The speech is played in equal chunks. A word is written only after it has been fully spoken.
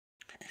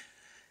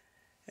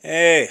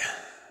Hey,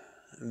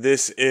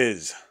 this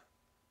is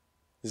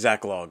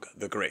Zachlog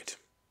the Great.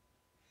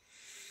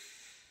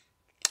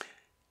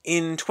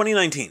 In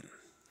 2019,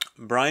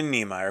 Brian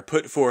Niemeier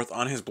put forth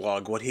on his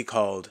blog what he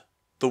called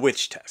the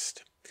witch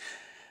test.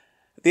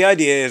 The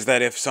idea is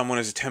that if someone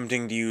is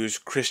attempting to use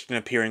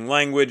Christian-appearing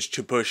language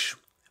to push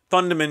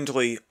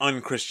fundamentally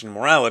unchristian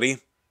morality,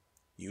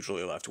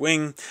 usually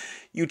left-wing,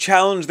 you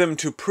challenge them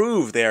to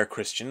prove they are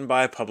Christian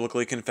by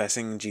publicly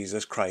confessing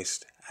Jesus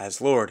Christ as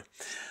Lord.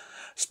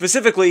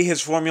 Specifically,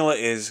 his formula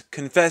is,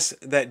 confess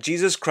that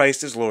Jesus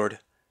Christ is Lord,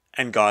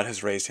 and God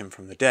has raised him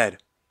from the dead.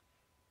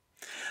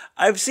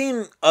 I've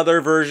seen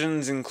other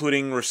versions,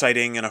 including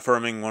reciting and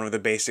affirming one of the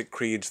basic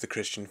creeds of the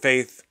Christian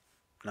faith,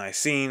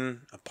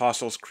 Nicene,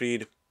 Apostles'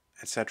 Creed,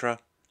 etc.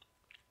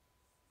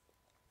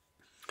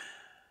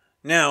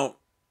 Now,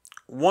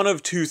 one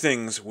of two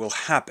things will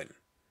happen.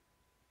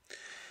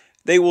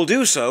 They will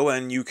do so,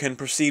 and you can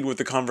proceed with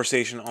the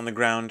conversation on the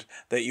ground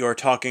that you are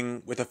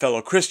talking with a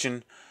fellow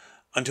Christian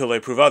until they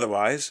prove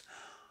otherwise,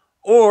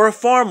 or,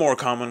 far more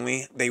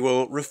commonly, they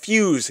will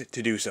refuse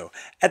to do so.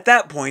 At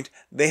that point,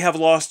 they have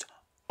lost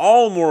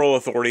all moral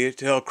authority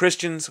to tell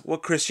Christians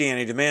what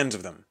Christianity demands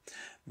of them.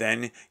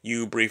 Then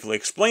you briefly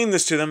explain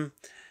this to them,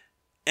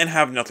 and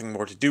have nothing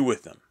more to do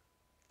with them.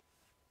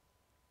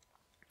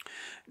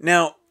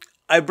 Now,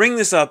 I bring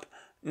this up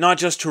not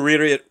just to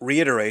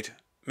reiterate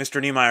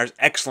Mr. Niemeier's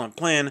excellent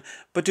plan,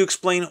 but to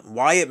explain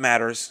why it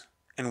matters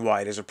and why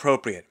it is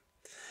appropriate.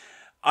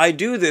 I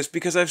do this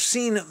because I've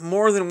seen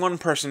more than one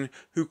person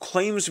who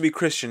claims to be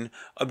Christian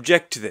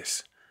object to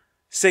this,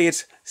 say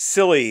it's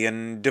silly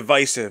and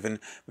divisive, and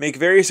make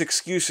various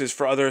excuses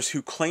for others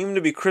who claim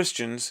to be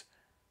Christians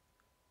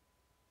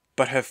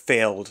but have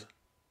failed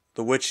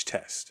the witch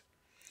test.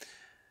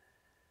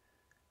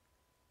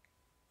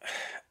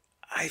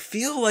 I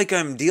feel like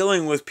I'm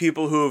dealing with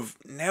people who have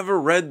never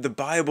read the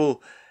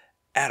Bible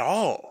at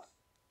all.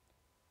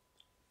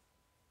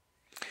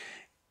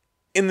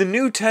 In the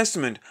New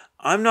Testament,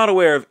 I'm not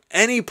aware of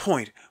any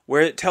point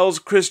where it tells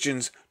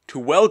Christians to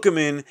welcome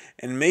in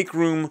and make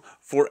room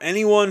for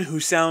anyone who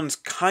sounds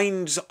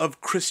kinds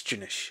of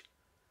Christianish,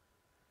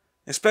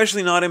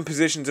 especially not in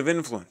positions of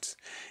influence.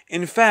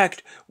 In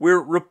fact,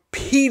 we're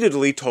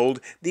repeatedly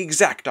told the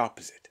exact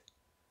opposite.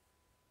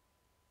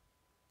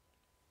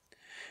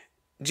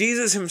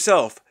 Jesus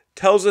himself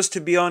tells us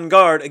to be on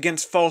guard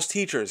against false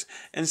teachers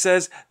and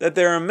says that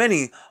there are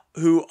many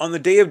who, on the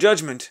day of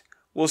judgment,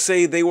 will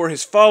say they were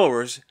his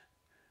followers,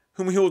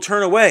 whom he will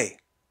turn away,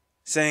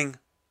 saying,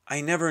 I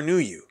never knew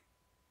you.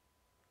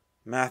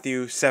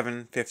 Matthew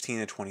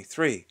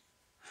 7:15-23.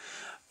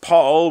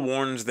 Paul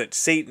warns that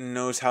Satan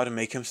knows how to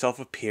make himself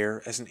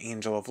appear as an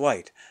angel of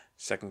light.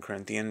 2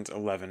 Corinthians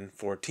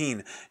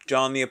 11:14.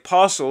 John the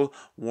Apostle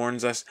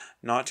warns us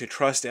not to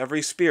trust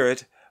every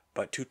spirit,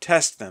 but to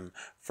test them.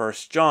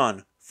 1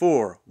 John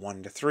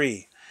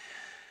 4:1-3.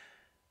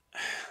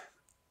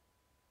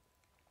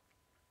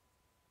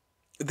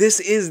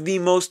 This is the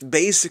most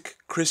basic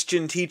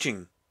Christian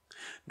teaching,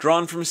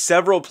 drawn from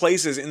several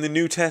places in the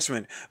New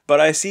Testament, but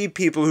I see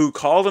people who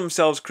call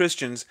themselves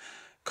Christians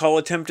call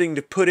attempting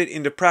to put it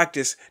into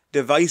practice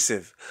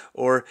divisive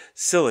or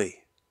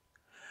silly.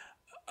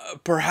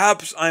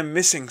 Perhaps I'm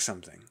missing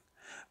something,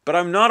 but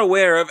I'm not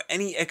aware of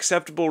any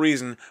acceptable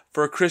reason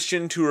for a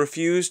Christian to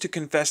refuse to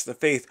confess the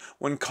faith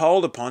when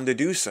called upon to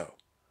do so.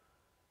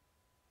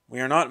 We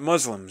are not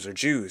Muslims or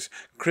Jews.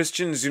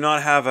 Christians do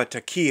not have a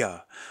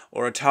taqiyya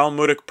or a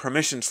Talmudic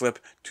permission slip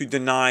to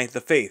deny the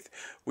faith.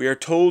 We are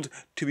told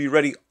to be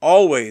ready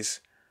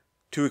always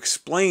to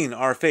explain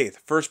our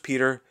faith. 1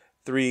 Peter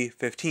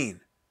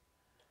 3:15.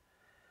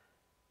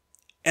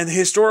 And the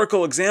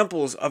historical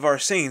examples of our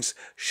saints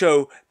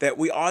show that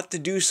we ought to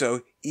do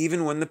so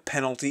even when the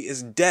penalty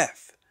is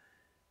death.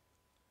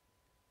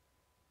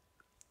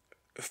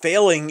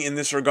 Failing in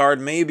this regard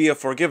may be a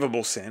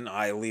forgivable sin.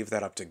 I leave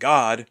that up to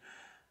God.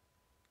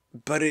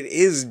 But it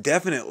is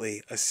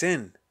definitely a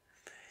sin.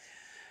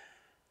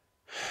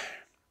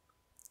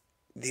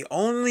 The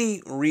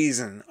only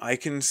reason I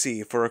can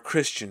see for a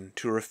Christian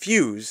to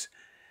refuse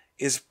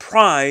is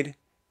pride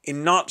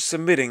in not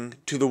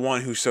submitting to the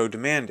one who so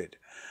demanded.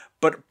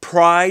 But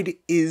pride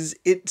is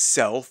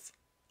itself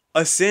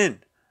a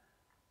sin.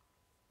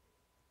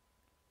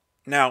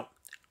 Now,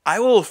 I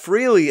will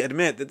freely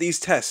admit that these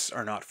tests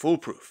are not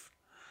foolproof.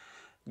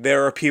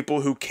 There are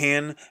people who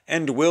can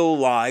and will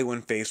lie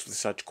when faced with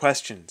such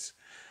questions.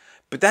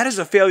 But that is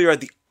a failure at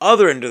the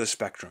other end of the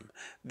spectrum.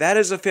 That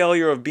is a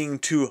failure of being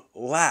too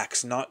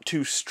lax, not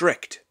too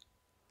strict.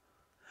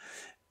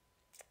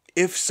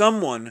 If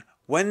someone,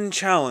 when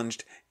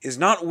challenged, is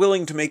not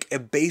willing to make a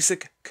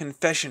basic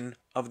confession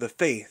of the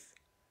faith,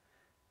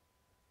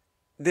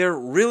 there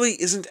really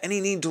isn't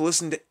any need to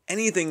listen to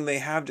anything they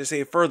have to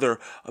say further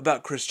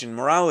about Christian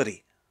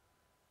morality.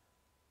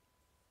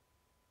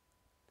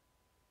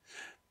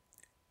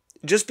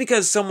 Just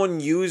because someone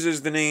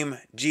uses the name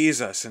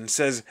Jesus and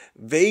says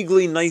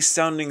vaguely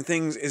nice-sounding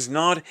things is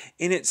not,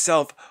 in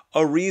itself,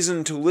 a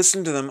reason to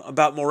listen to them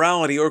about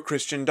morality or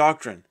Christian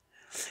doctrine.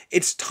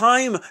 It's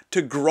time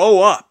to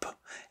grow up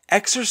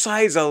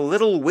exercise a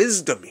little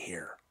wisdom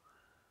here.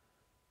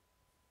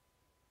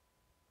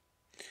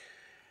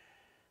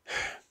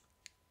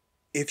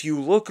 If you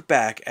look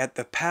back at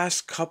the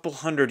past couple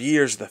hundred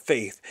years of the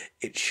faith,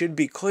 it should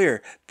be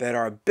clear that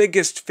our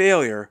biggest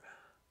failure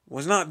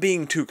was not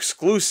being too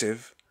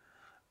exclusive,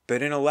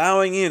 but in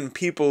allowing in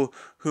people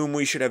whom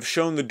we should have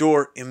shown the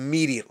door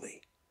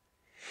immediately.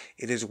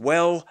 It is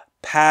well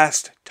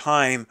past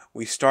time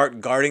we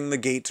start guarding the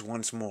gates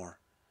once more.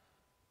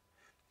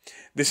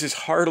 This is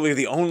hardly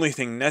the only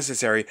thing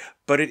necessary,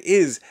 but it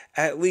is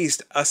at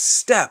least a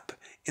step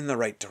in the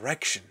right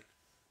direction.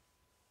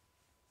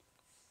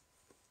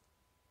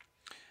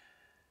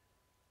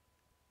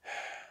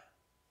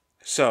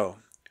 So,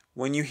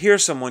 when you hear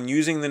someone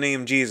using the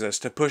name Jesus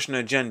to push an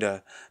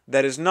agenda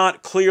that is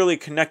not clearly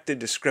connected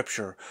to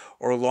Scripture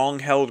or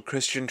long-held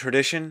Christian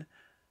tradition,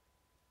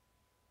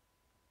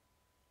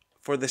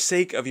 for the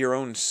sake of your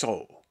own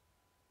soul,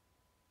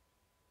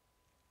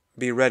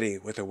 be ready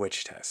with a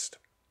witch test.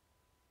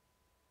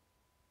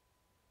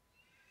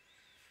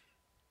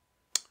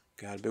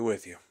 God be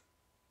with you.